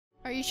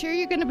Are you sure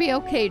you're gonna be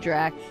okay,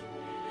 Drak?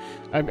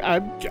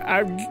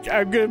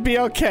 I'm gonna be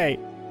okay.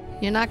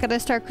 You're not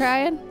gonna start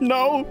crying?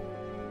 No.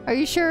 Are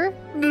you sure?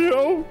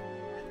 No.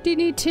 Do you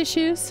need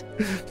tissues?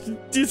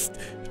 Just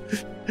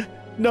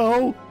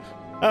no.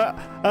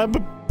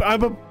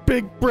 I'm a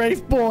big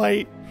brave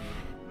boy.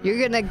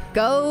 You're gonna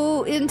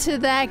go into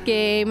that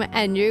game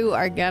and you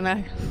are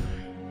gonna...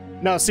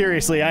 No,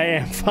 seriously, I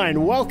am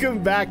fine.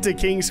 Welcome back to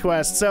King's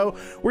Quest. So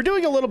we're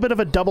doing a little bit of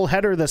a double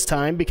header this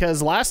time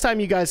because last time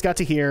you guys got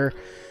to hear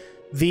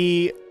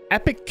the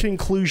epic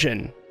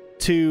conclusion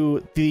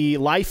to the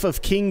life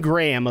of King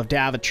Graham of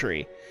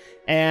Daventry.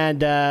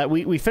 And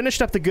we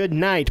finished up the good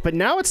night, but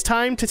now it's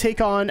time to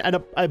take on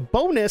a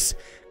bonus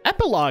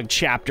epilogue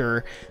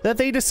chapter that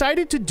they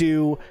decided to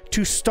do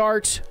to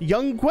start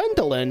young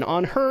Gwendolyn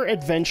on her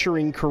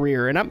adventuring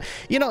career. And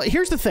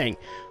here's the thing.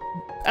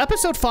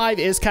 Episode 5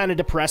 is kind of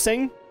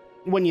depressing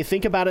when you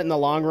think about it in the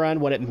long run,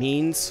 what it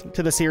means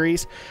to the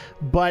series.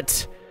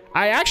 But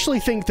I actually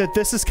think that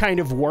this is kind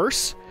of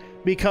worse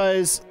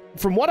because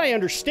from what I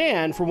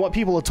understand, from what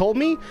people have told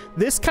me,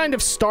 this kind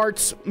of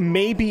starts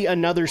maybe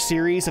another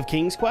series of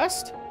King's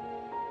Quest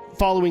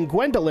following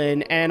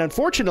Gwendolyn. And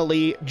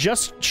unfortunately,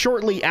 just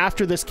shortly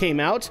after this came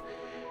out,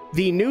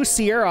 the new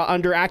Sierra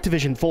under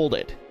Activision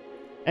folded.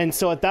 And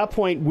so at that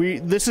point,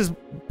 this is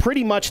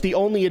pretty much the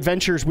only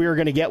adventures we are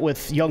going to get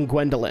with young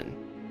Gwendolyn.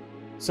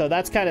 So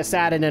that's kind of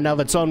sad in and of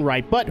its own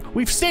right. But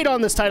we've stayed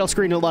on this title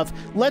screen enough.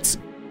 Let's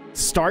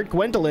start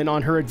Gwendolyn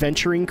on her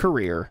adventuring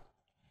career.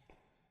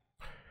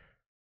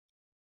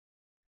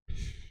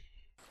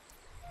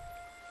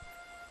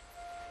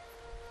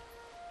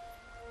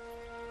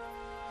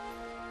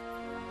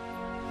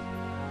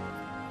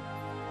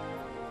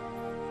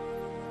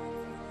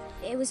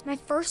 It was my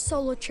first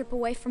solo trip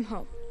away from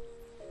home.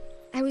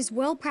 I was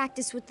well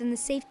practiced within the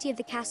safety of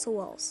the castle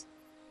walls.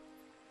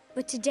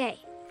 But today,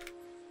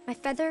 my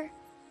feather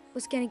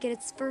was gonna get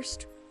its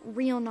first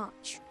real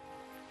notch.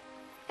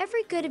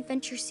 Every good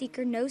adventure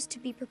seeker knows to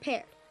be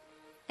prepared,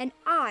 and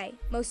I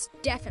most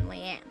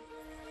definitely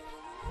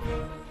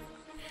am.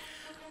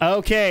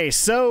 Okay,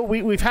 so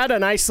we've had a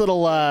nice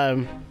little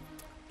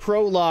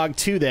prologue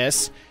to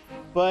this,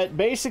 but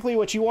basically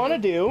what you want to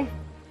do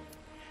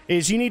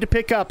is you need to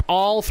pick up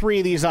all 3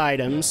 of these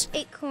items.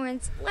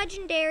 Acorn's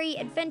legendary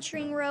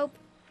adventuring rope.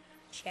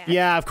 Check.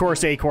 Yeah, of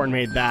course Acorn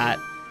made that.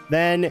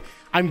 Then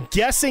I'm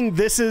guessing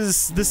this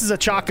is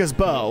Achaka's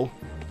bow.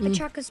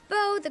 Achaka's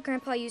bow that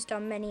Grandpa used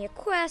on many a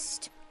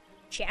quest.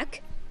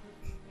 Check.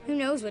 Who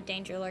knows what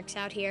danger lurks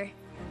out here.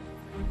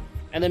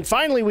 And then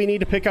finally we need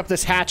to pick up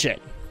this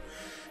hatchet,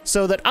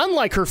 so that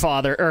unlike her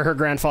father or her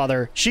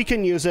grandfather, she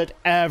can use it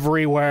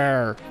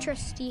everywhere.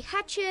 Trusty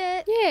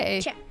hatchet. Yay.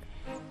 Check.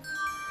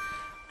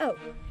 Oh,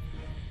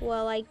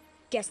 well, I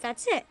guess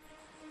that's it.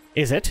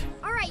 Is it?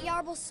 All right,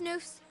 Yarble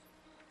Snoofs.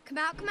 Come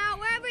out,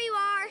 wherever you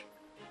are.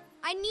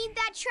 I need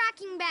that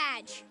tracking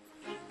badge.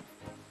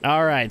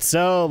 All right,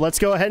 so let's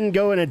go ahead and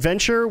go an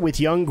adventure with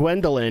young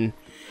Gwendolyn.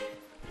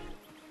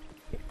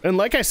 And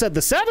like I said,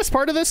 the saddest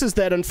part of this is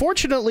that,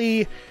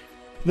 unfortunately,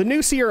 the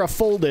new Sierra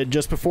folded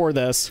just before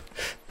this.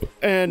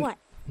 And what?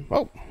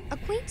 Oh. A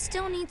queen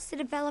still needs to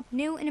develop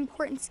new and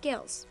important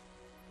skills.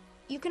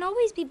 You can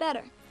always be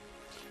better.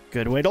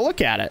 Good way to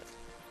look at it.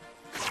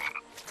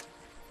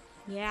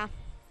 Yeah.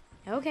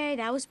 Okay,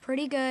 that was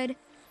pretty good.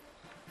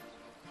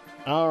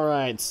 All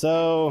right,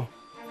 so...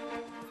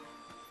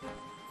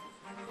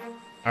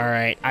 All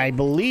right, I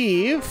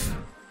believe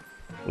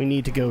we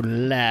need to go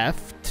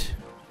left.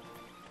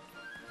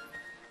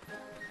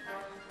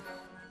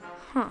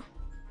 Huh.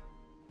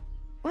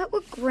 What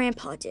would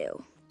Grandpa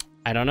do?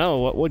 I don't know.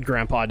 What would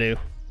Grandpa do?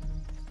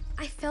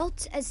 I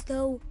felt as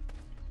though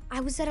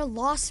I was at a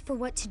loss for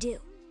what to do.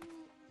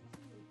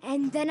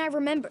 And then I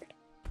remembered.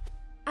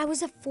 I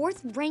was a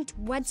 4th ranked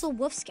Wetzel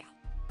Wolf Scout.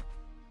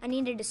 I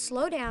needed to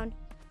slow down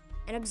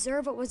and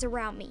observe what was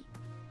around me.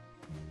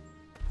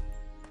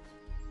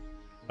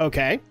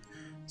 Okay,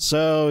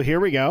 so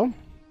here we go.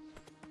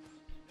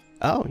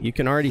 Oh, you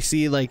can already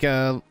see like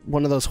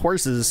one of those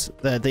horses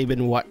that they've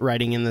been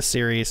riding in this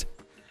series.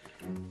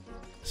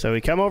 So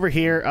we come over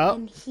here. Oh.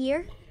 And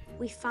here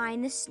we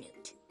find the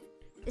Snoot.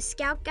 The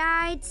scout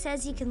guide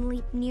says he can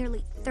leap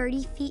nearly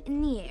 30 feet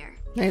in the air.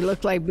 They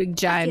look like big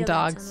giant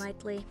dogs. That's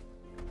unlikely.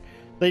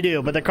 They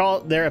do, but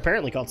they're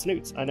apparently called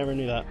snoots. I never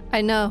knew that.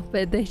 I know,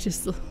 but they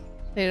just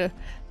they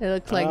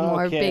look like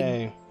more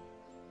big.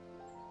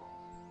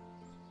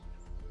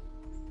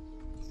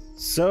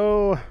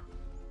 So,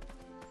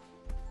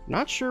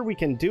 not sure we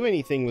can do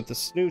anything with the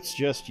snoots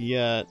just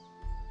yet.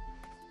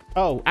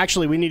 Oh,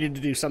 actually, we needed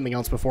to do something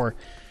else before.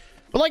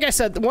 But like I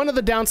said, one of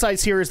the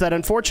downsides here is that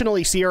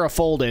unfortunately Sierra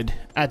folded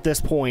at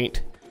this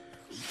point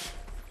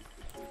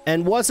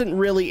and wasn't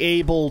really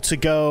able to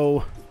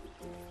go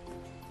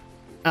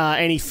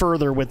any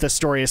further with this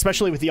story,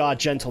 especially with the Odd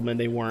Gentleman.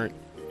 They weren't.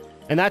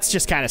 And that's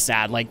just kind of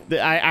sad. Like,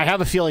 I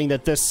have a feeling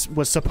that this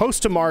was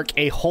supposed to mark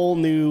a whole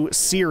new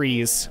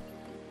series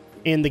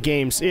in the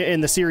games,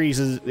 in the series,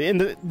 in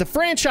the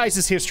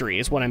franchise's history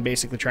is what I'm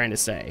basically trying to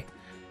say.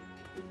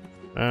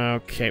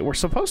 Okay, we're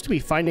supposed to be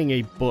finding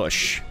a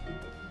bush.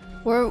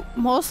 Were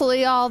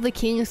mostly all the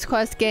King's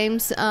Quest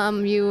games,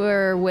 you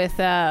were with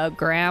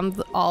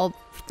Graham all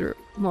through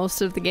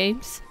most of the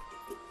games?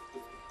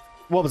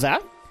 What was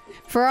that?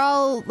 For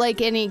all,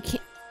 like, any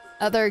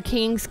other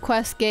King's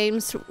Quest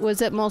games,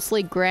 was it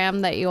mostly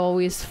Graham that you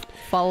always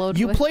followed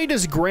You with? played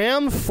as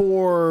Graham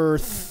for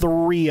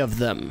 3 of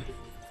them.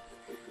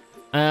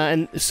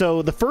 And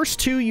so the first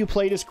 2 you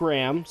played as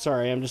Graham.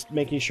 Sorry, I'm just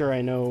making sure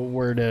I know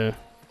where to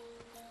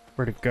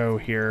go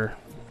here.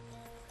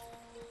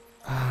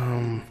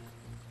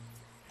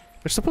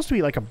 There's supposed to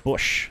be like a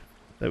bush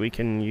that we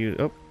can use.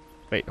 Oh,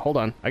 wait, hold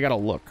on. I gotta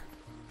look.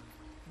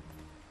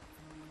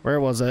 Where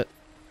was it?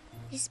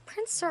 These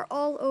prints are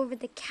all over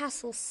the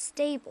castle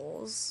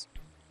stables.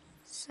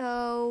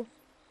 So,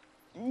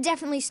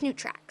 definitely snoot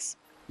tracks.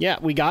 Yeah,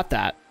 we got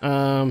that.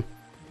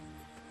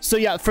 So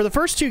yeah, for the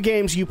first 2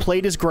 games, you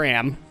played as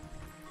Graham.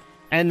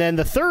 And then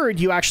the third,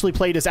 you actually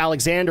played as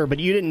Alexander, but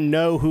you didn't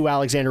know who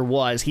Alexander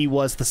was. He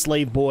was the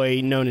slave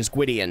boy known as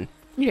Gwydion.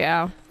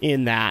 Yeah.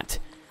 In that.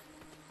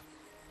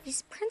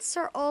 These prints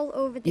are all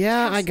over the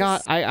Yeah,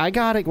 castle. I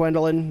got it,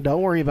 Gwendolyn.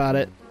 Don't worry about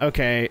it.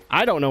 Okay,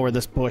 I don't know where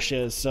this bush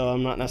is, so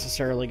I'm not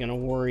necessarily going to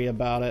worry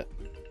about it.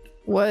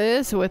 What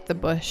is with the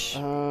bush?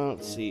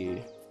 Let's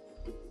see.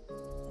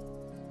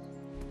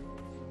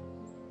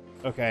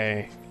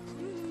 Okay.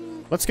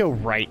 Let's go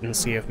right and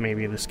see if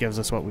maybe this gives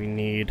us what we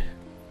need.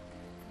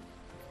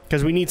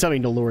 Because we need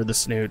something to lure the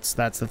snoots,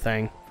 that's the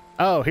thing.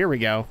 Oh, here we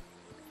go.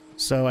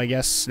 So I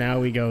guess now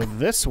we go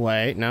this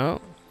way. No.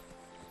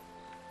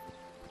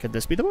 Could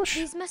this be the bush?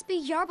 These must be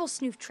Yarble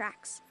snoof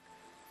tracks.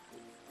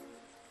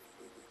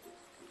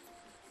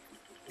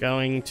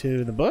 Going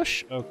to the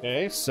bush.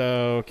 Okay,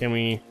 so can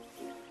we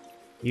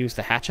use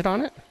the hatchet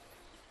on it?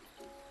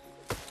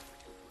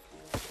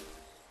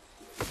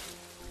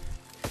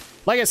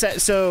 Like I said,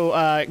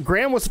 so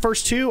Graham was the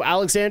first 2.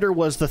 Alexander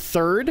was the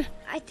third.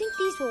 I think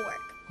these will work.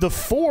 The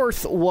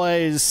fourth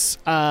was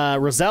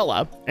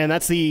Rosella, and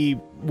that's the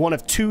one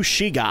of 2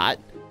 she got.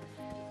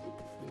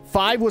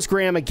 5 was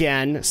Graham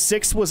again,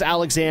 6 was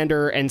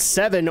Alexander, and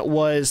 7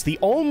 was the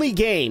only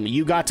game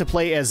you got to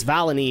play as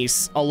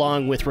Valenice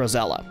along with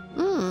Rosella.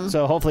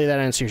 So hopefully that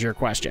answers your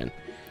question.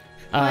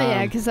 Oh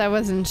yeah, because I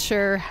wasn't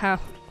sure how.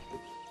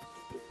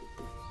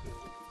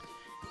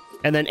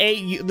 And then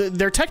 8,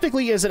 there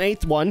technically is an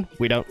 8th one.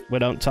 We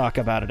don't talk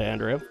about it,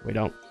 Andrew. We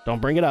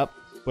don't bring it up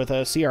with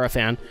a Sierra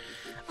fan.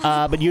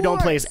 But you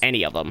don't play as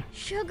any of them.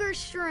 Sugar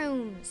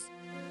shrooms.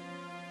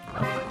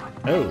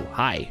 Oh,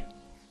 hi.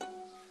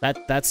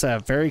 That's a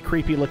very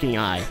creepy looking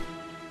eye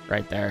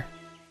right there.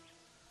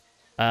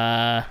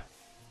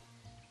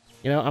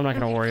 You know, I'm not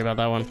gonna worry about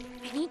that one.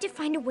 I need to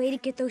find a way to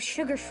get those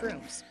sugar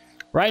shrooms.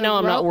 Right now,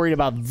 I'm not worried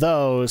about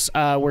those.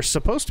 We're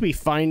supposed to be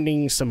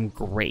finding some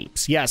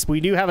grapes. Yes, we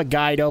do have a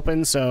guide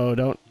open, so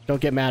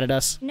don't get mad at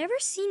us. Never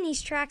seen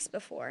these tracks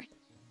before.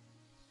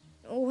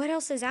 What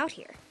else is out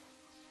here?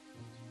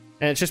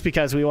 And it's just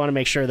because we want to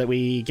make sure that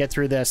we get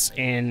through this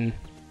in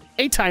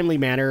a timely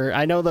manner.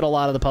 I know that a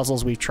lot of the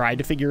puzzles we've tried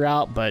to figure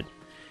out, but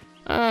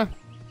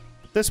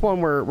this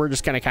one we're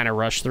just gonna kind of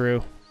rush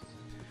through.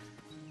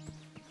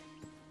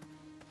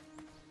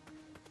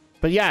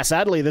 But yeah,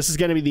 sadly, this is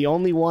going to be the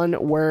only one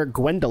where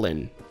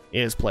Gwendolyn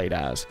is played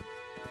as.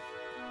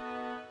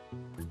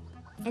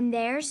 And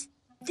there's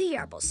the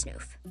Yarble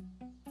Snoof.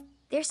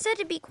 They're said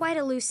to be quite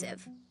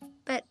elusive,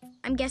 but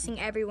I'm guessing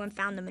everyone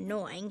found them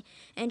annoying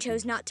and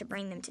chose not to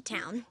bring them to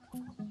town.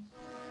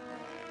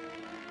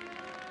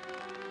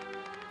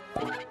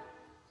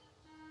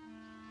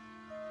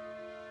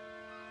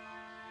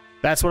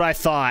 That's what I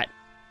thought.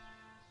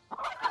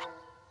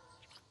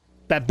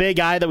 That big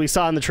eye that we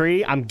saw in the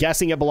tree, I'm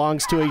guessing it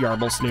belongs to a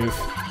Yarble Snoof.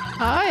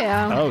 Oh,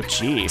 yeah. Oh,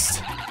 jeez.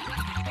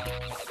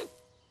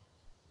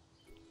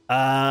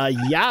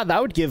 Yeah, that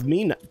would give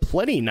me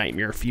plenty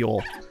nightmare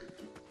fuel.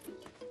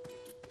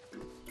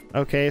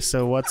 Okay,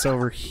 so what's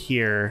over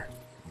here?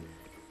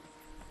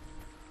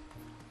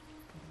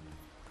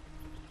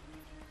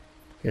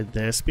 Could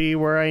this be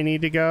where I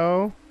need to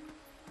go?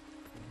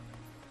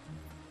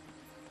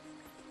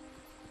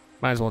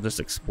 Might as well just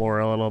explore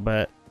a little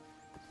bit.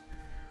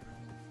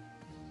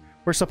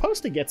 We're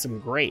supposed to get some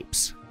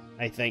grapes,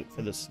 I think,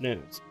 for the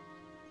snoots.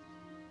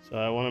 So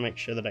I want to make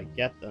sure that I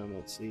get them.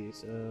 Let's see,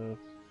 so...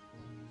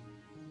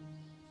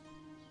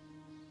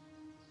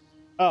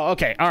 Oh,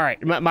 okay,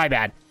 alright, my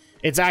bad.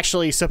 It's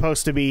actually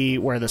supposed to be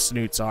where the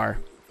snoots are.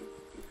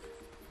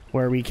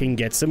 Where we can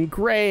get some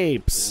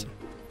grapes.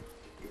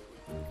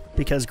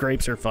 Because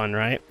grapes are fun,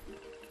 right?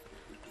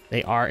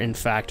 They are, in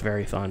fact,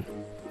 very fun.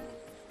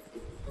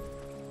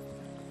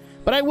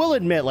 But I will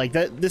admit, like,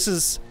 this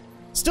is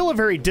still a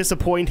very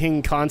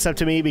disappointing concept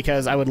to me,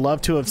 because I would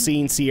love to have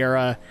seen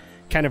Sierra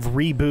kind of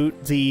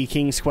reboot the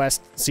King's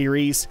Quest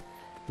series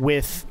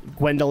with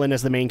Gwendolyn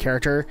as the main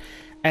character.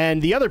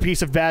 And the other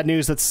piece of bad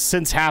news that's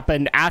since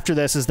happened after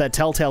this is that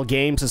Telltale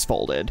Games has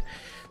folded.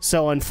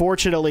 So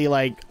unfortunately,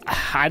 like,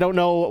 I don't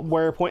know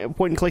where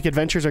point-and-click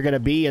adventures are going to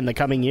be in the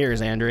coming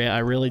years, Andrea. I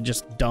really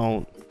just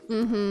don't.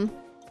 Mm-hmm.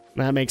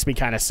 That makes me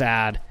kind of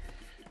sad.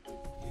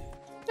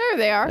 There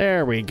they are.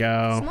 There we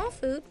go. Small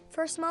food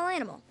for a small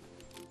animal.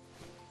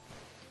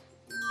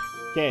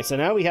 Okay, so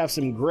now we have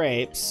some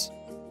grapes.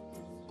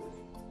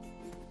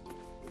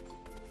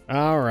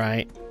 All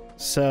right.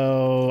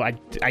 So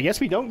I guess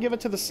we don't give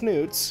it to the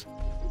snoots.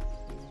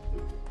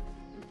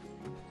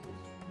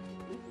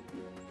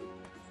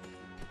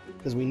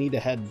 Because we need to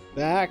head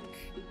back.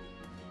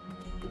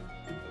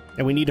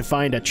 And we need to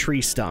find a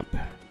tree stump.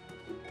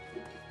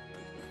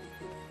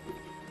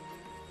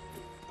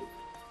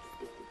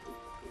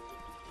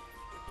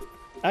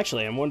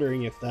 Actually, I'm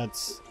wondering if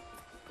that's...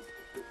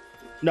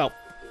 No.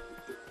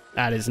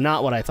 That is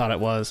not what I thought it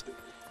was.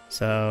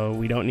 So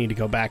we don't need to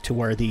go back to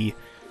where the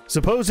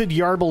supposed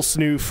Yarble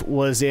Snoof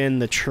was in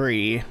the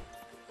tree.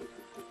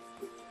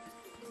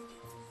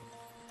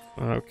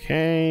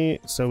 Okay,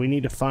 so we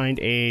need to find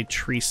a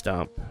tree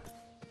stump.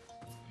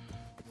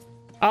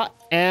 Ah,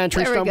 and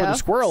tree stump with a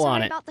squirrel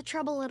on it. Sorry about the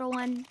trouble, little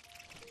one.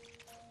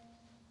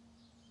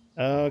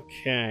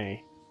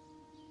 Okay.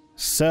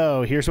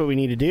 So here's what we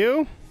need to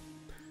do.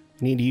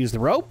 We need to use the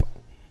rope.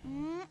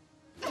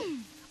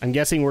 I'm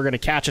guessing we're going to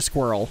catch a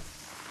squirrel.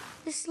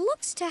 This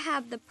looks to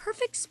have the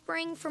perfect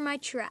spring for my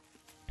trap.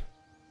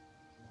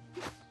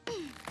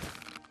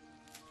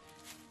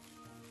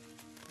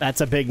 That's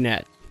a big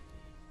net.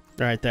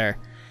 Right there.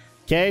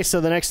 Okay,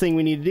 so the next thing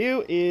we need to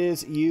do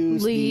is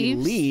use the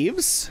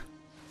leaves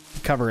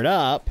to cover it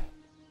up.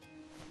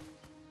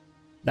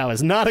 That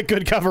was not a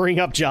good covering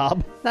up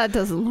job. That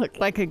doesn't look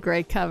like a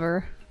great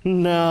cover.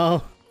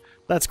 No.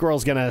 That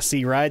squirrel's going to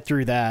see right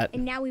through that.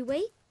 And now we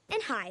wait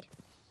and hide.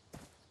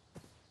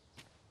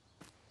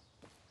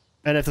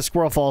 And if the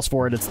squirrel falls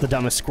for it, it's the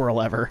dumbest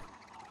squirrel ever.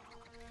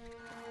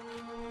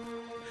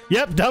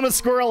 Yep, dumbest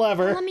squirrel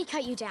ever. Let me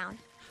cut you down.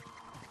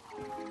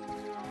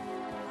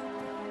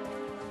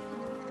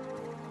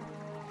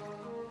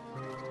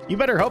 You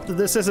better hope that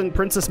this isn't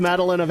Princess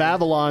Madeline of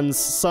Avalon's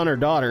son or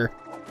daughter.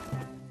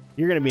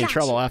 You're gonna be in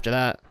trouble after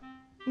that.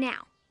 Now,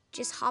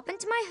 just hop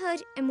into my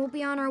hood and we'll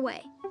be on our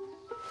way.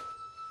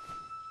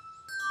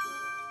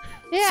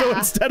 Yeah. So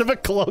instead of a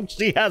cloak,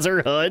 she has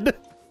her hood.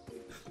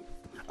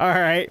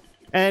 Alright.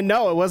 And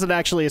no, it wasn't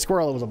actually a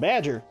squirrel, it was a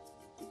badger.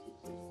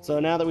 So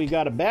now that we've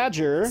got a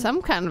badger...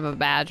 Some kind of a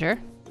badger.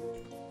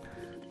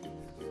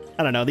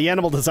 I don't know, the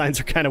animal designs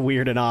are kind of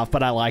weird and off,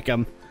 but I like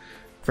them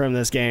from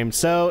this game.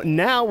 So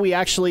now we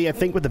actually, I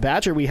think with the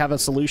badger, we have a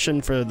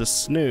solution for the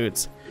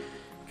snoots.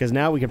 Because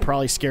now we can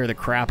probably scare the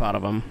crap out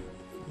of them.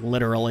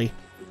 Literally.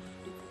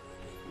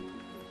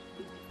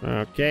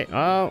 Okay,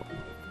 oh.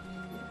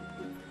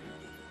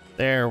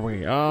 There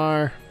we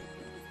are.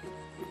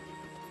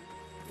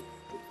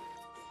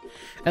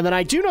 And then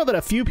I do know that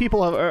a few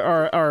people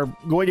are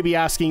going to be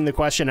asking the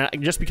question,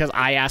 just because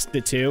I asked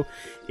it too,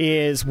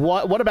 is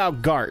what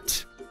about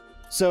Gart?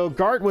 So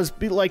Gart was,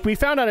 like, we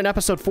found out in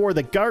episode 4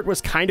 that Gart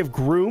was kind of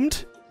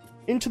groomed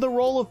into the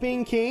role of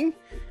being king,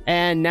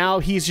 and now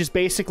he's just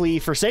basically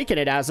forsaken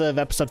it as of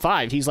episode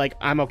 5. He's like,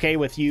 I'm okay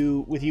with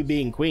you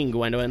being Queen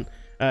Gwendolyn.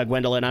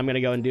 Gwendolyn, I'm gonna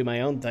go and do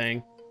my own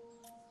thing.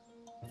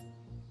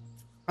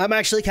 I'm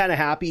actually kind of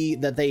happy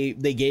that they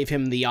gave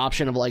him the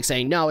option of, like,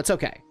 saying, no, it's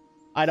okay.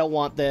 I don't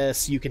want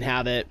this. You can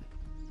have it.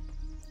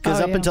 Because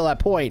up until that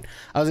point,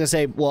 I was gonna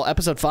say, well,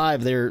 episode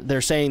 5,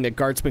 they're saying that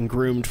Gart's been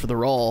groomed for the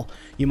role.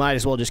 You might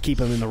as well just keep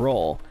him in the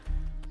role.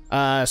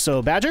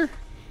 So Badger.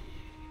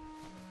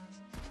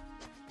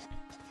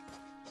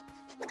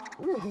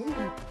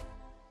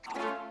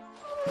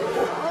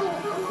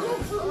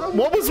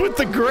 What was with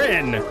the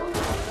grin?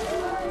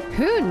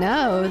 Who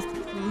knows?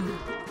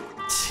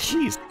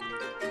 Jeez,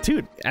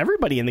 dude,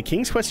 everybody in the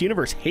King's Quest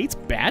universe hates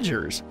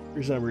badgers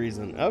for some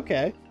reason.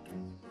 Okay.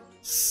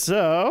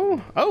 So,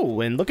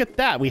 oh, and look at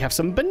that. We have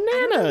some bananas.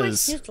 I don't know why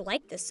Snoop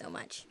like this so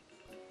much.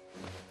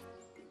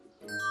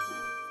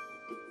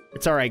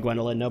 It's all right,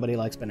 Gwendolyn. Nobody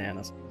likes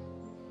bananas.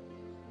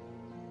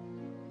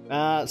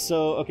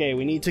 So, okay,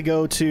 we need to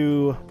go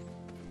to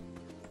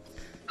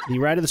the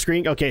right of the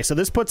screen. Okay, so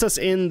this puts us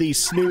in the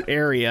snoot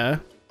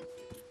area.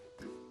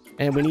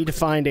 And we need to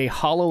find a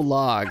hollow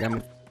log.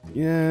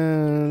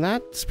 Yeah,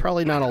 that's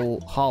probably not a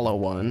hollow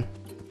one.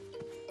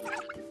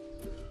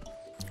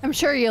 I'm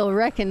sure you'll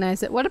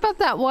recognize it. What about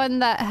that one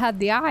that had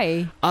the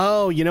eye?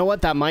 Oh, you know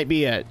what? That might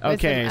be it.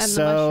 Okay,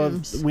 so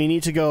we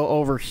need to go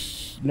over...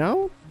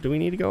 No? Do we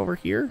need to go over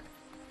here?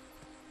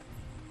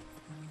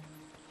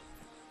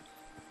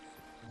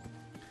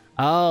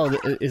 Oh,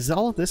 is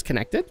all of this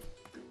connected?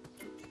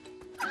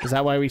 Is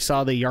that why we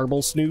saw the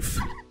Yarble Snoof?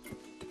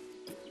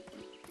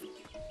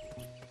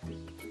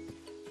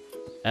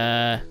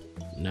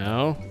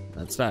 No.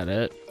 That's not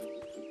it.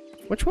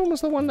 Which one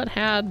was the one that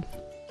had...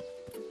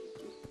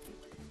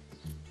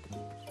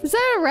 Is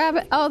that a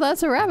rabbit? Oh,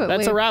 that's a rabbit.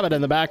 That's a rabbit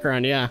in the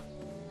background, yeah.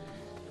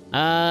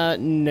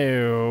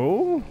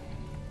 No.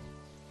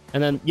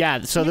 And then,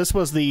 yeah, so this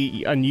was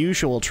the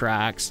unusual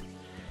tracks.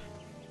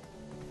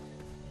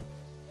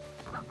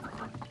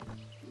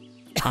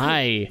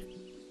 Hi.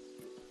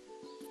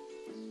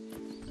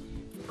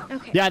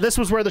 Okay. Yeah, this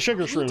was where the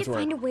sugar shrooms were.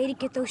 I need to find a way to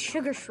get those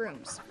sugar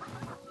shrooms.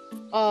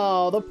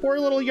 Oh, the poor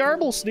little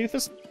Yarble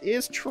Snoof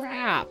is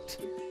trapped.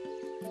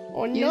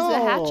 Oh no! Use the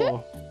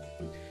hatchet?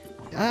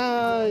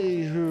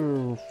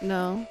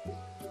 No.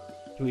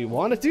 Do we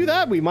want to do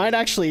that? We might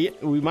actually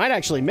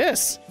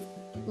miss.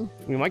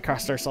 We might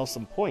cost ourselves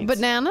some points.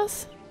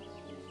 Bananas?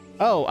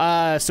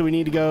 Oh, so we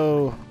need to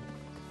go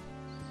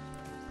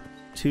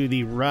to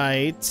the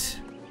right.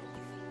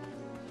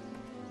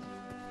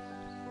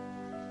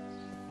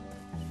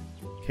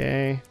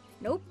 Okay.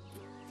 Nope.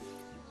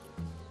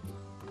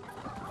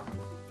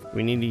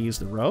 We need to use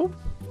the rope.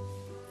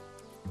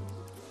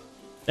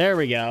 There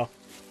we go.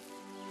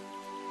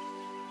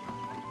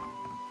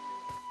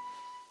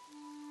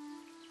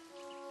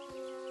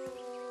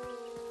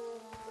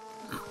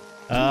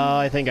 Oh,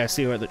 I think I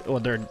see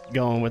what they're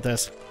going with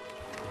this.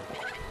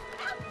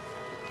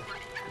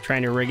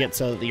 Trying to rig it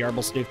so that the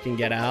Yarblesnoof can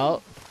get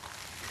out.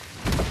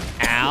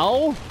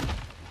 Ow!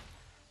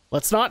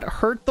 Let's not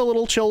hurt the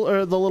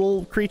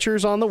little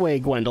creatures on the way,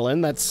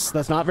 Gwendolyn.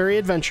 That's not very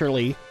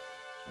adventurely.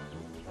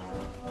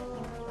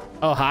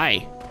 Oh,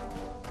 hi.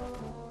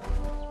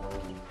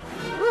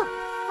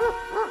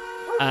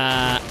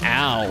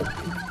 Ow.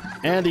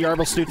 And the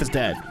Yarblesnoof is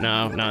dead.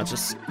 No, it's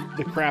just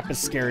the crap is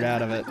scared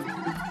out of it.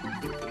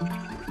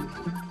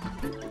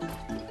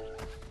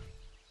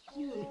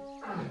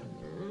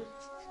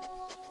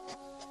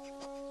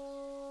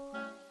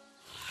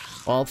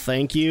 Well,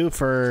 thank you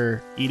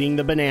for eating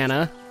the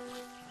banana.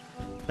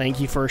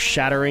 Thank you for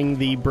shattering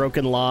the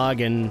broken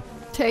log and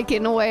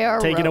taking away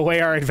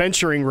our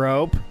adventuring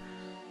rope.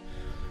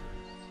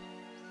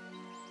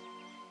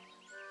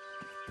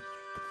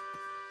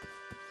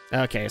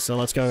 Okay, so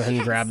let's go ahead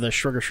and grab the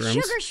sugar shrooms.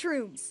 Sugar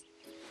shrooms.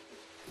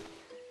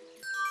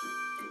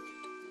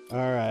 All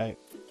right.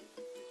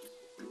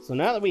 So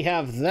now that we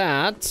have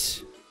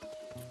that,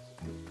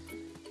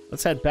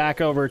 let's head back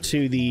over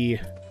to the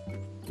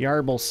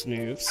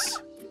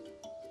Yarblesnoofs.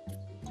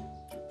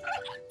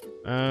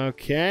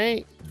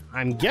 Okay.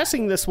 I'm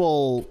guessing this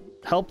will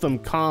help them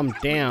calm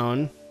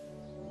down.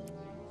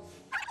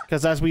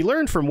 Because as we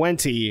learned from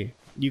Wenty,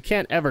 you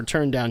can't ever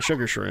turn down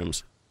sugar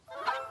shrooms.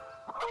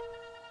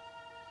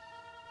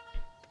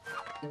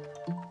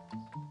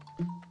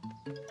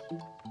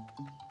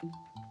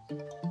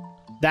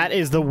 That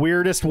is the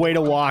weirdest way to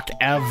walk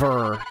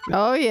ever.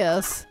 Oh,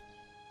 yes.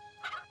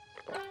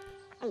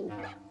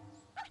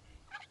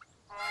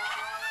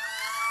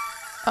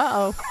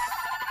 Uh-oh.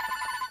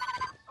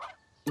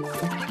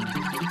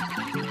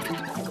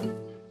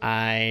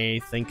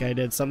 I think I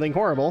did something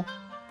horrible.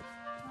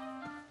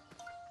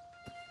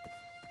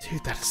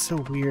 Dude, that is so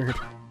weird.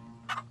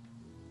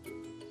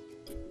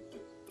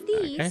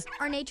 These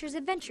are nature's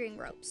adventuring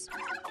ropes.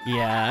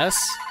 Yes.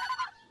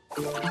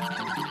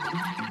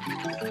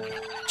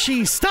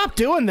 Jeez, stop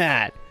doing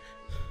that!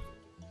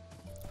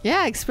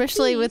 Yeah,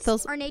 especially with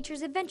those... are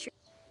nature's adventure.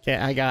 Okay,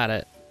 I got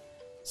it.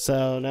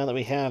 So now that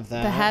we have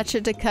that... The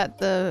hatchet to cut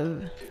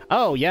the...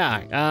 Oh,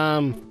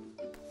 yeah.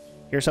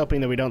 Here's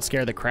hoping that we don't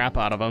scare the crap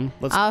out of them.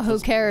 Who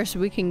cares?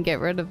 We can get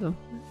rid of them.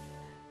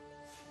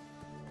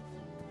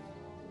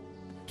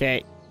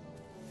 Okay.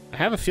 I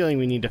have a feeling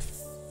we need to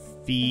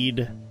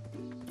feed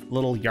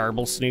little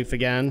Yarblesnoof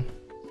again.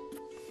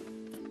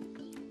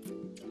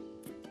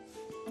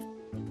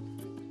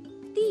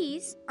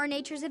 These are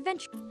nature's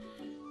adventure.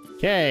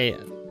 Okay.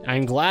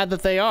 I'm glad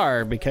that they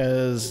are,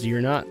 because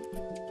you're not...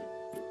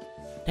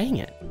 Dang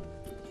it.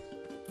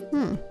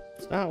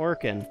 It's not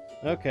working.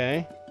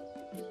 Okay.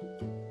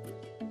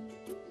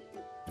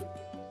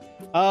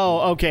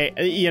 Oh, okay.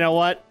 You know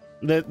what?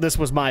 This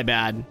was my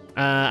bad.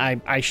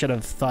 I should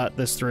have thought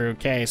this through.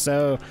 Okay,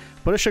 so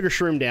put a sugar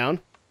shroom down.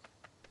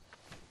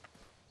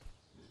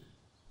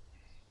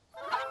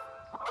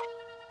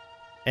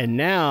 And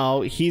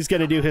now he's going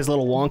to do his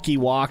little wonky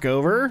walk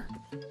over.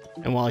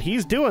 And while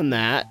he's doing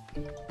that...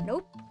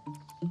 Nope.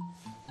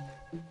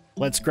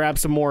 Let's grab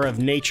some more of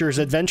nature's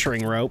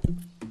adventuring rope.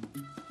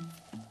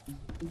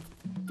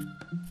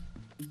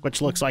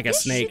 Which looks like a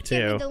snake, too.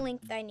 This should give me the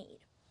length I need.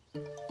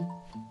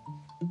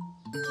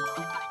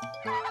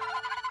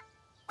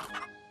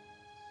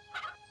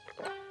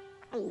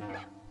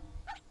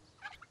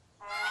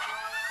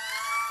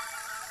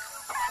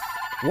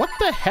 What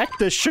the heck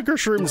does sugar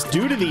shrooms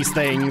do to these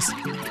things?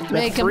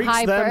 Make that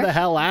freaks them the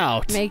hell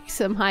out. Makes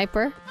them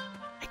hyper.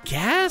 I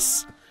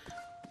guess?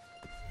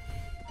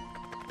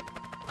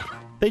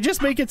 They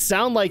just make it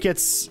sound like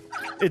it's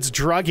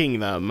drugging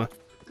them.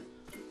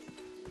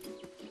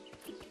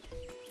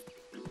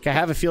 Okay, I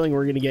have a feeling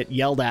we're gonna get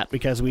yelled at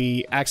because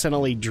we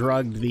accidentally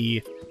drugged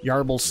the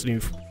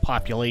Yarblesnoof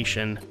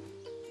population.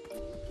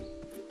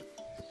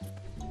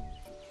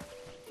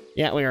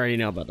 Yeah, we already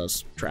know about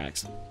those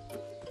tracks.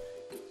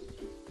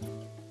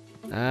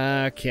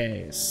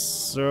 Okay,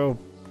 so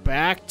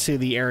back to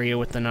the area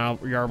with the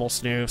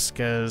Yarblesnoofs,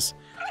 because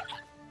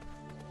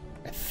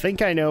I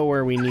think I know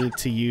where we need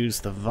to use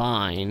the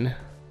vine.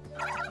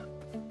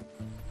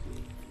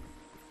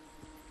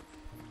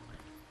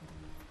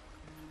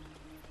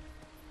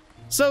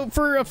 So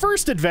for a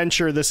first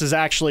adventure, this is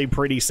actually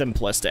pretty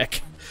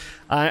simplistic.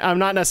 I'm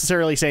not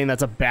necessarily saying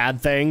that's a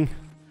bad thing.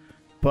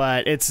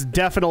 But it's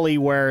definitely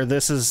where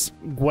this is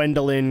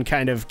Gwendolyn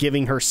kind of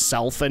giving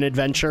herself an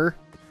adventure.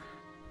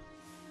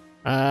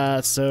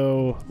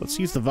 So let's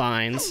use the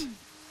vines.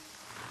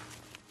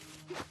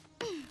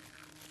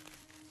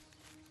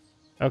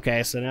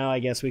 Okay, so now I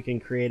guess we can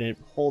create a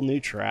whole new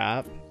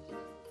trap.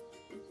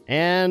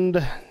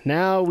 And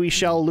now we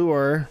shall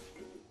lure,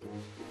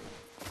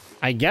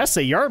 I guess,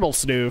 a Yarble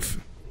Snoof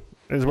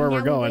is where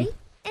we're going. Wait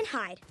and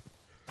hide.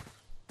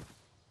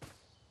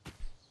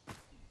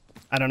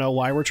 I don't know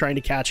why we're trying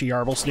to catch a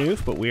Yarble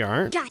Snoof, but we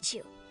aren't. Got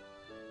you.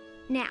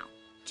 Now,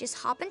 just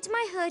hop into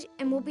my hood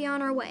and we'll be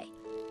on our way.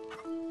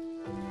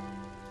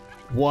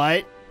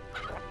 What?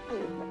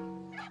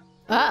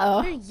 Uh-oh.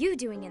 What are you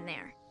doing in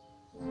there?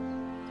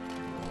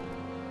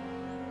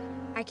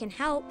 I can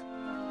help.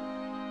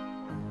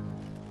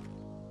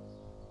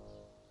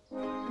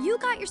 You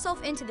got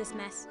yourself into this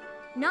mess,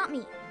 not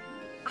me.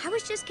 I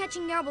was just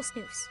catching Yarble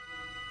Snoofs.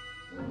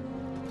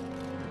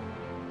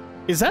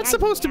 Is that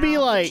supposed to be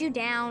like you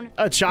down,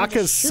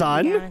 Achaka's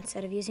son?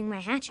 Instead of using my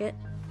hatchet.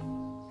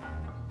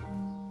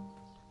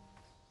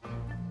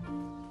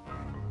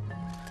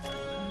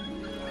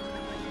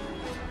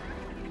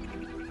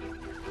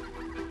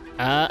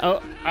 I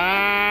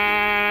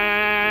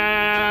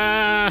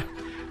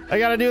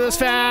gotta do this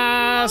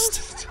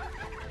fast.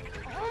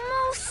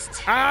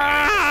 Almost.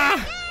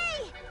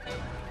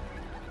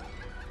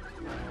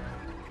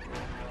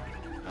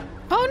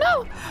 Oh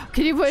no!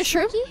 Can you put a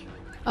shrimp?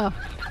 Oh.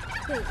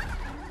 Wait.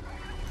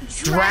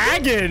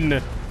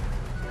 Dragon!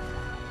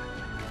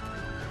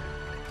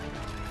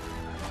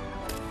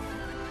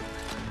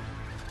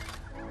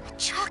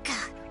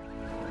 Achaka.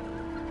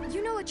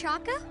 You know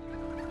Achaka?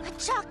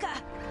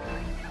 Achaka.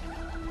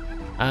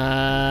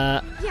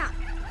 Yeah,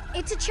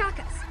 it's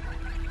Achaka's.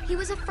 He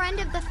was a friend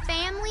of the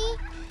family.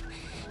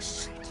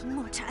 Shirki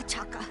Morta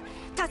Achaka.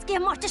 Tatsuki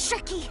Morta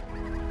Shirki.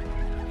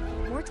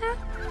 Morta?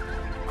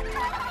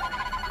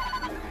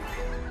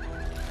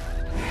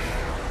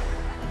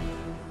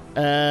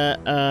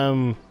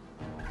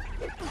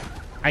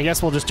 I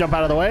guess we'll just jump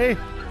out of the way.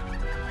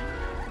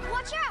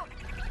 Watch out!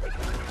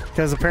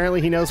 Because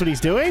apparently he knows what he's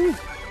doing?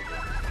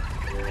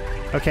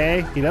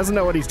 Okay, he doesn't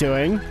know what he's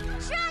doing.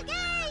 Shaggy!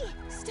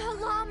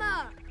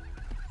 Stalama!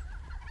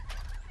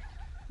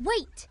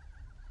 Wait!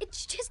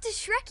 It's just a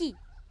Shrekky.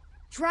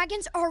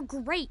 Dragons are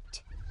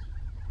great.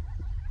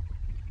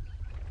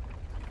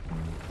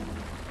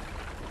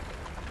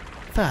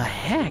 The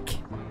heck?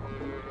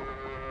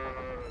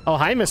 Oh,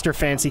 hi, Mr.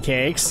 Fancy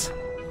Cakes.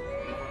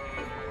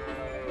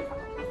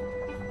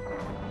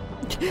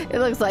 It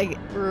looks like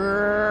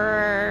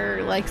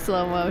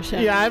slow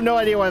motion. Yeah, I have no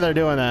idea why they're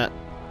doing that.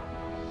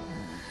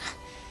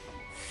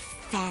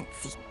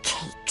 Fancy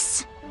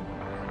cakes.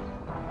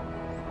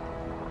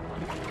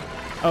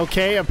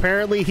 Okay,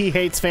 apparently he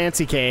hates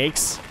Fancy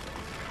Cakes.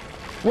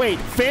 Wait,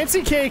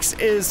 Fancy Cakes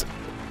is...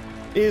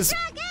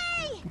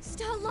 Shaggy!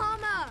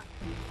 Stalama!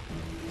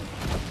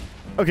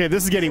 Okay,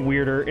 this is getting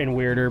weirder and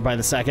weirder by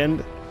the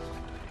second.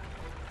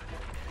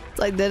 It's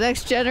like the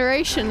next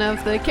generation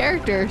of the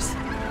characters.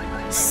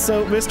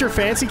 So Mr.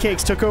 Fancy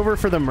Cakes took over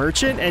for the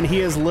merchant, and he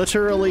is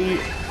literally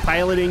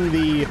piloting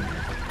the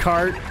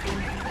cart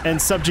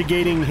and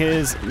subjugating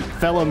his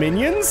fellow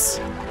minions?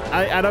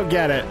 I don't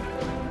get it.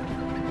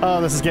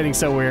 Oh, this is getting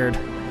so weird.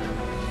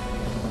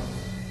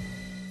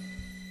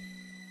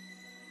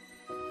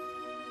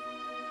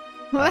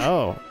 What?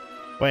 Oh.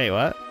 Wait,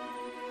 what?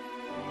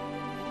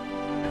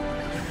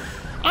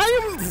 I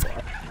am...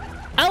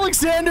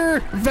 Alexander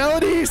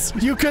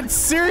Veladis, you could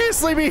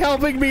seriously be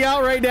helping me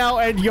out right now,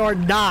 and you're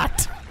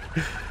not.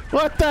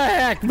 What the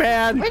heck,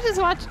 man? We're just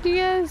watching you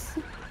guys.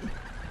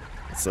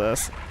 What's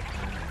this?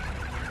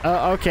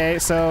 Okay,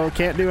 so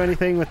can't do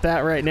anything with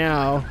that right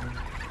now.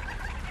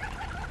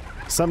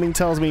 Something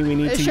tells me we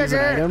need to use an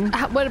item.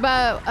 What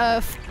about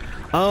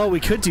Oh, we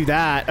could do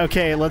that.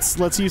 Okay,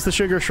 let's use the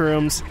sugar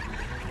shrooms.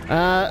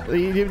 I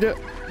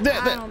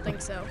don't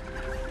think so.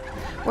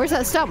 where's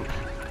that stump?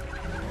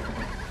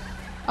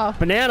 Oh,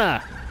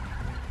 Banana.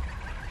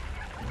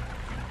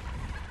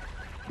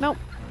 nope.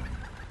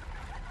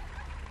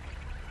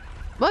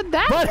 What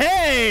that? But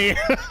hey,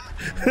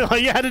 all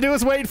you had to do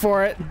was wait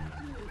for it.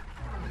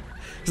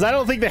 Because I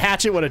don't think the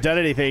hatchet would have done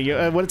anything.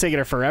 It would have taken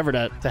her forever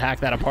to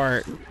hack that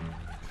apart.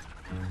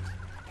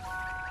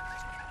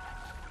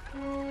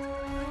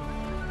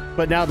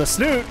 But now the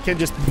snoot can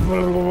just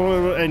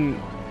and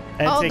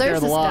take care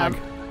of the log.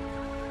 Stump.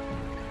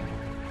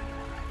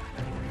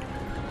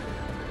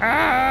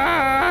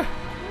 Ah!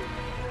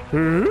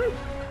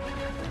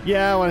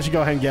 Yeah, why don't you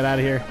go ahead and get out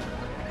of here?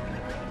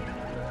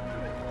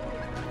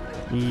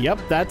 Yep,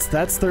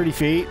 that's 30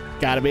 feet.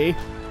 Gotta be.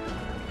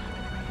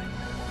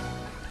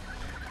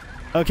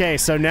 Okay,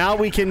 so now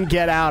we can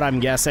get out, I'm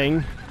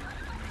guessing.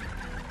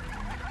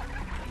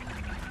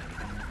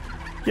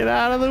 Get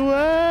out of the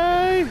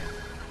way!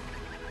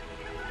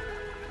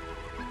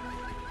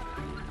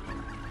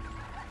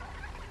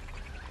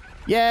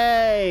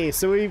 Yay!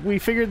 So we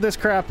figured this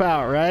crap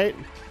out, right?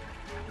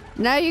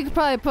 Now you could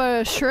probably put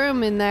a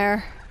shroom in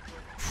there.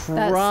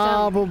 That stump.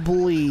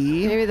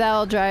 Probably. Maybe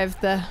that'll drive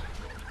the...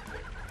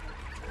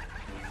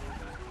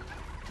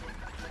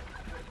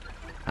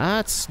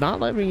 It's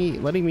not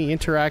letting me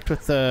interact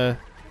with the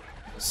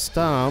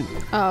stump.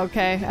 Oh,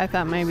 okay. I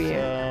thought maybe.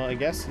 So I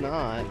guess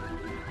not.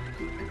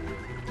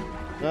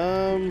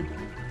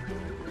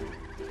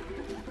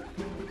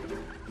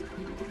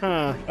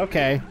 Huh.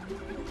 Okay.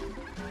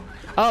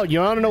 Oh, you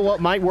want to know what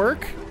might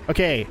work?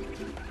 Okay.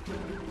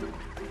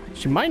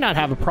 She might not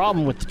have a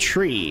problem with the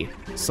tree,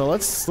 so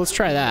let's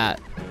try that.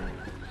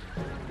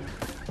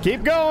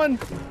 Keep going.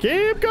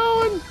 Keep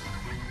going.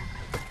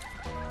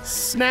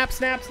 Snap,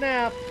 snap,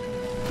 snap.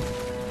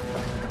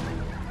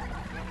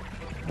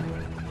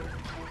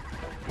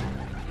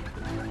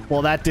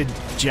 Well, that did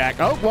jack.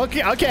 Oh,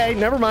 okay,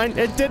 never mind.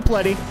 It did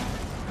plenty.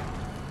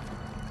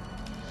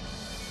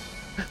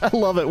 I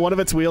love it. One of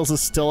its wheels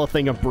is still a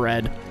thing of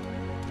bread.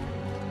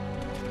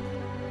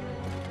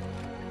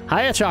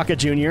 Hiya, Chaka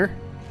Jr.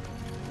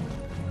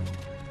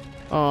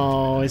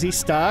 Oh, is he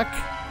stuck?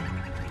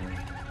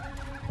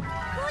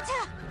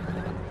 Buta!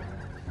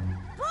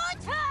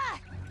 Buta!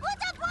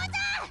 Buta,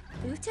 Buta!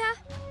 Buta?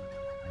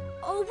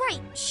 Oh,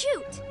 right.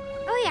 Shoot.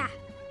 Oh, yeah.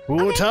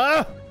 Buta?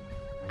 Okay.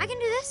 I can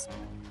do this.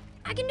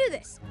 I can do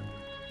this.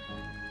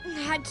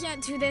 I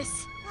can't do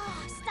this.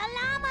 Oh,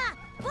 Stalama!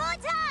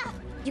 Buta!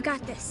 You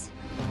got this.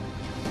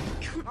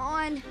 Come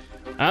on.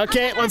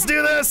 Okay, let's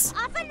do this.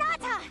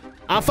 Afanata!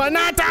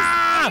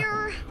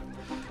 Afanata!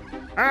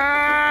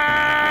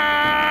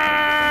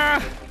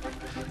 Ah!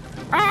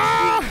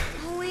 Ah!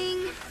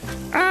 Going.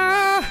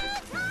 Ah!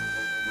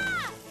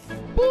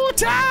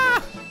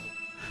 Buta!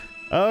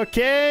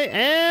 Okay,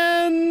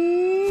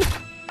 and...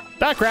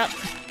 Ah, crap.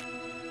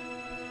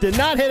 Did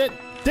not hit it.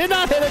 Did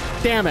not hit it.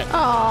 Damn it.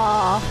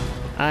 Aww.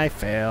 I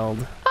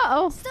failed.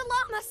 Uh-oh.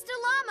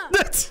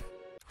 Stalama!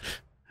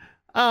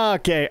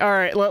 Okay,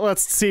 alright,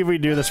 let's see if we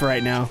do this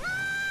right now.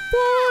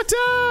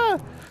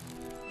 Buta!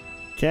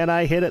 Can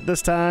I hit it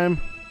this time?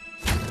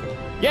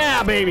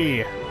 Yeah,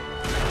 baby!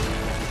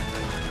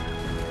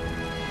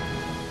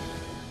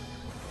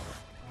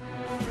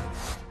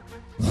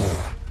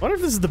 Wonder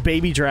if this is the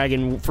baby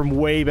dragon from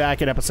way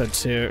back in episode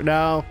 2.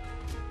 No.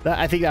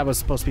 I think that was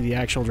supposed to be the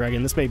actual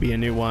dragon. This may be a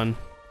new one.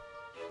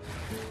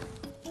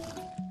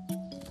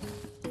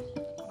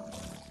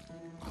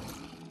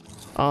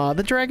 Aw,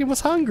 the dragon was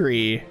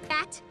hungry.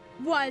 That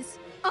was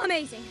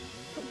amazing.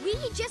 We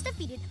just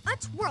defeated a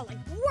twirling,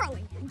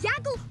 whirling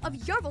gaggle of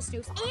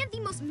Yarvelsnoos and the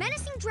most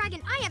menacing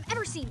dragon I have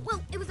ever seen.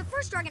 Well, it was the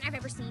first dragon I've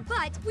ever seen,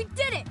 but we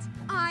did it!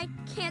 I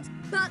can't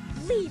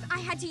believe I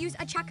had to use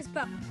a Chaka's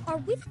bow. Are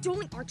we the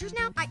dueling archers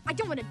now? I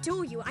don't want to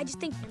duel you. I just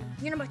think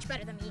you're much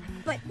better than me.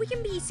 But we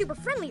can be super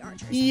friendly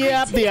archers.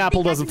 Yep, the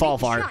apple doesn't fall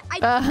far.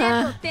 I've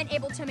never been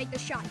able to make the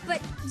shot, but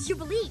you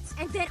believed,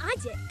 and then I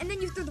did. And then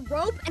you threw the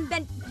rope, and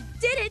then you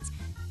did it.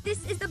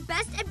 This is the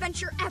best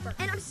adventure ever,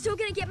 and I'm still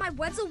gonna get my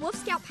Wetzel Wolf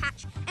Scout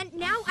patch. And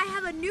now I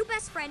have a new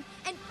best friend,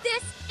 and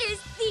this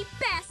is the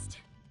best!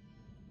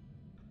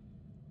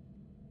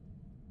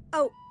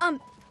 Oh,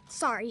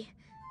 sorry.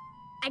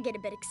 I get a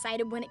bit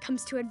excited when it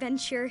comes to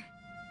adventure.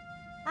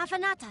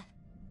 Afanata.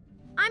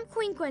 I'm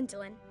Queen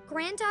Gwendolyn,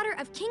 granddaughter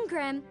of King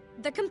Grim,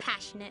 the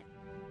Compassionate.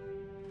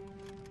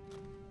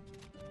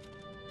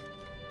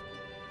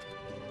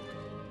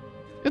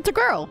 It's a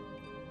girl.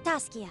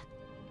 Taskia.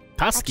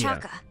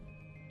 Taskia.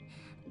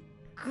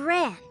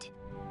 Grand.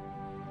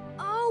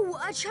 Oh,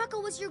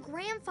 Achaka was your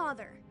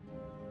grandfather.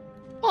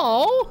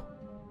 Oh.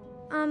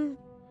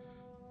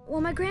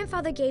 Well, my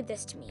grandfather gave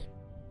this to me.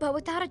 But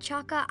without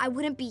Achaka, I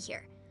wouldn't be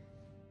here.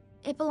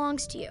 It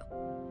belongs to you.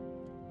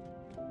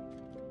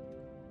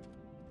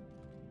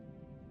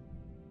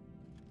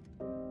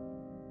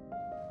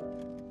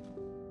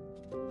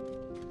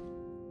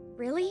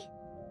 Really?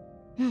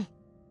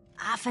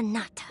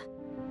 Afanata.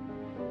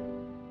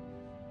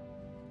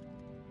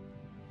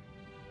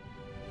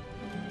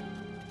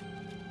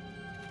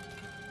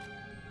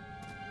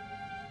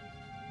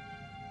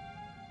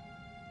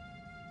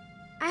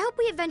 I hope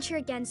we adventure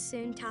again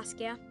soon,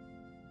 Taskia.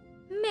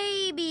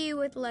 Maybe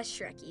with less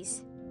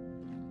Shrekkies.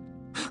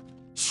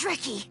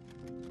 Shrekky!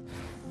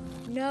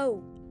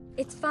 No,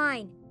 it's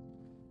fine.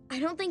 I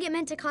don't think it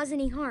meant to cause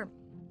any harm.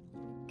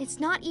 It's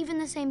not even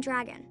the same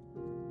dragon.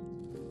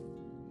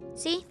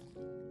 See?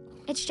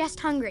 It's just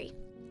hungry.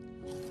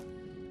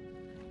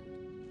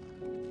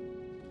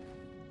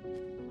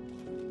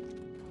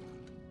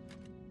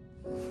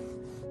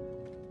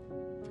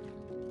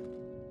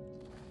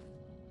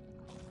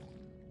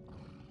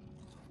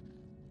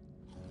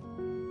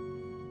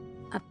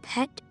 A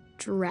pet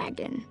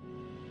dragon.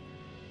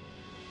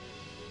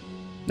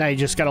 Now you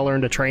just gotta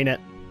learn to train it.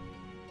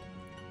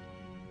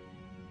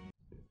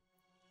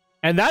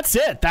 And that's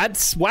it.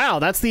 Wow,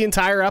 that's the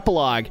entire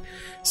epilogue.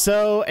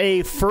 So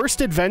a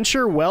first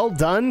adventure well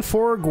done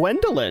for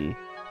Gwendolyn.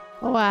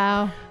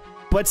 Wow.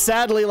 But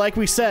sadly, like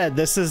we said,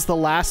 this is the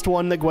last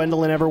one that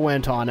Gwendolyn ever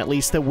went on, at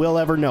least that we'll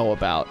ever know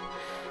about.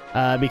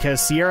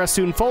 Because Sierra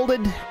soon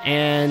folded,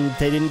 and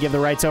they didn't give the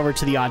rights over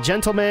to the Odd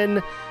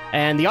Gentleman.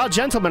 And the Odd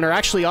Gentlemen are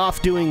actually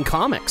off doing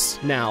comics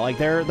now. Like,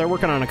 they're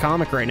working on a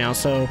comic right now,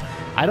 so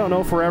I don't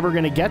know if we're ever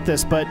going to get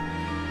this, but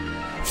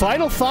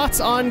Final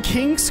thoughts on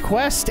King's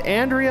Quest.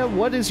 Andrea,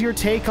 what is your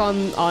take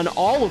on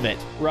all of it,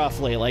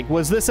 roughly? Like,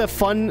 was this a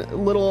fun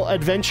little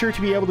adventure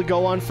to be able to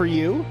go on for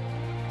you?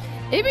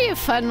 It'd be a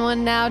fun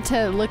one now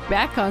to look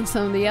back on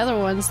some of the other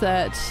ones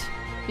that,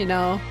 you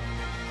know,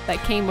 that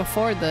came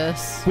before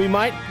this. We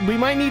might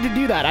need to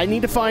do that. I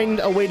need to find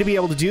a way to be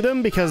able to do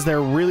them because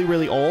they're really,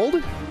 really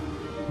old.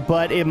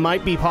 But it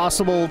might be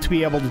possible to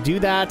be able to do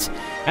that.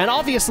 And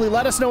obviously,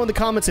 let us know in the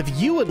comments if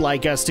you would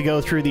like us to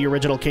go through the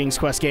original King's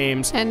Quest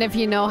games. And if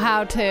you know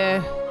how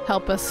to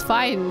help us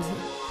find...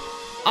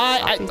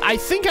 I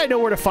think I know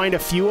where to find a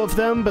few of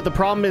them, but the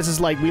problem is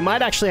like, we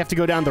might actually have to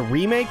go down the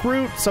remake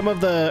route. Some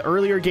of the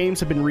earlier games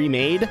have been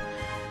remade.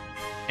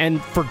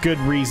 And for good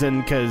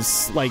reason,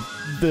 because like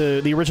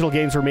the original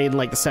games were made in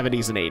like the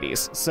 70s and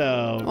 80s.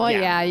 So, well,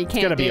 yeah, you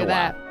can't do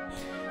that.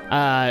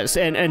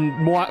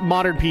 And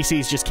modern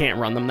PCs just can't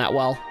run them that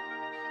well.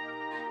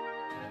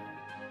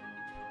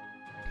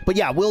 But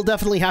yeah, we'll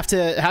definitely have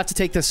to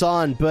take this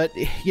on. But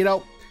you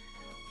know,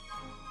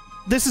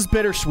 this is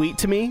bittersweet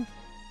to me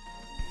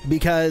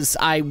because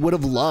I would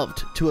have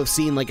loved to have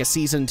seen like a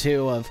season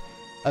 2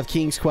 of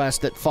King's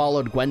Quest that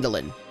followed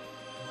Gwendolyn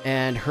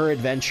and her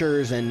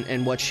adventures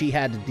and what she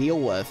had to deal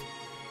with.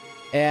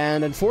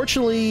 And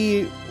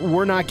unfortunately,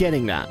 we're not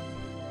getting that.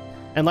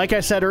 And like I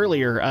said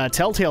earlier,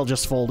 Telltale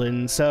just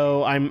folded,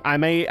 so I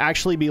may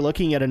actually be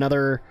looking at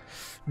another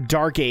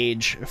dark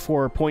age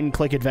for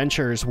point-and-click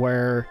adventures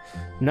where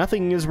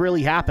nothing is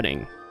really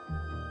happening.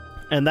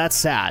 And that's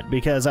sad,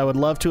 because I would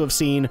love to have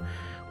seen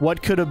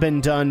what could have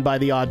been done by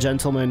the Odd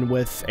Gentleman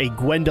with a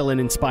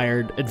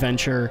Gwendolyn-inspired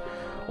adventure,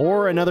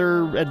 or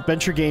another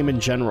adventure game in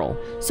general.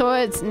 So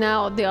it's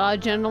now the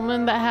Odd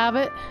Gentleman that have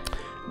it?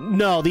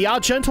 No, the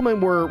Odd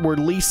Gentlemen were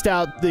leased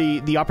out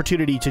the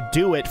opportunity to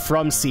do it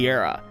from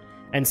Sierra.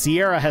 And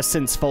Sierra has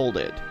since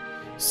folded.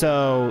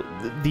 So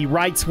the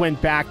rights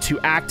went back to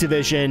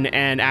Activision,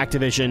 and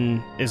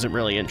Activision isn't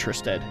really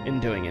interested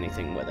in doing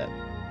anything with it.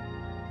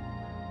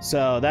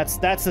 So that's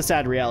the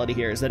sad reality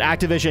here, is that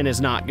Activision is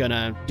not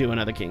gonna do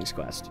another King's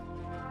Quest.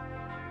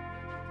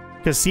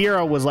 Because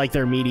Sierra was like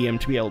their medium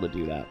to be able to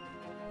do that.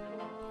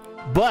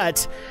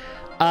 But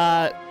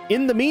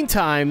in the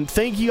meantime,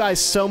 thank you guys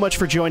so much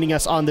for joining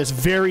us on this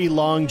very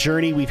long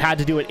journey. We've had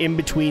to do it in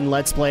between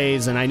Let's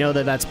Plays, and I know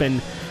that that's been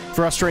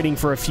frustrating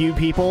for a few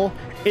people.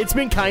 It's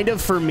been kind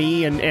of for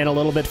me and a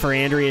little bit for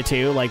Andrea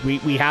too. Like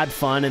we had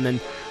fun, and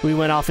then we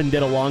went off and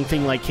did a long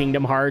thing like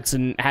Kingdom Hearts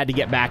and had to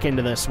get back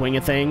into the swing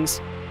of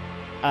things.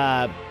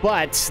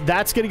 But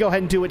that's going to go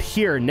ahead and do it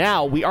here.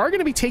 Now, we are going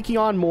to be taking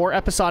on more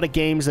episodic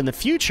games in the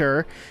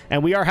future,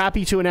 and we are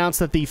happy to announce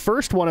that the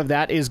first one of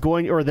that is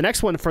going, or the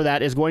next one for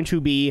that is going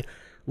to be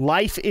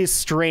Life is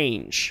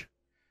Strange.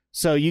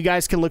 So you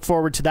guys can look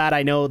forward to that.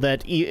 I know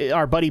that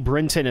our buddy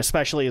Brinton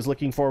especially is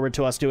looking forward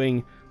to us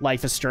doing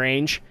Life is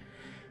Strange.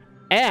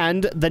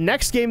 And the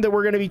next game that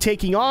we're going to be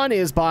taking on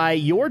is by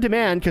your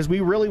demand, because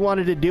we really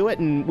wanted to do it,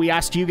 and we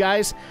asked you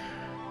guys.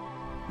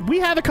 We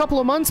have a couple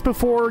of months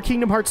before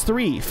Kingdom Hearts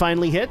 3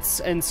 finally hits,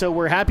 and so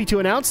we're happy to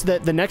announce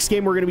that the next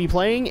game we're going to be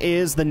playing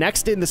is the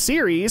next in the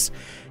series,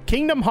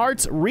 Kingdom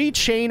Hearts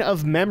Rechain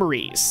of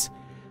Memories.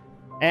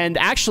 And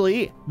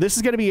actually, this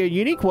is going to be a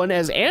unique one,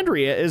 as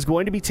Andrea is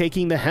going to be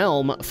taking the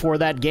helm for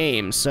that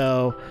game.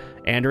 So,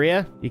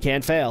 Andrea, you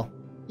can't fail.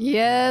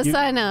 Yes,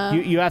 I know.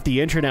 You have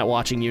the internet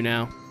watching you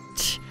now.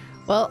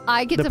 Well,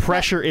 I get the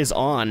pressure is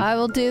on. I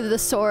will do the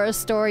Sora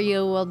story. You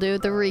will do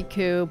the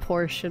Riku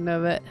portion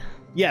of it.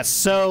 Yes,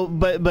 so,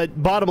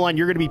 but bottom line,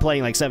 you're going to be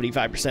playing like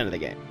 75% of the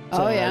game.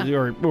 So, oh, yeah.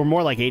 Or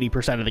more like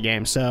 80% of the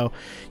game. So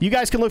you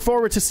guys can look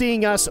forward to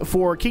seeing us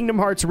for Kingdom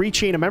Hearts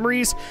Rechain of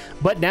Memories.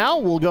 But now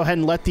we'll go ahead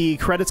and let the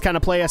credits kind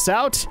of play us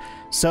out.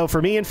 So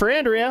for me and for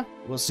Andrea,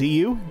 we'll see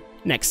you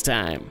next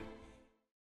time.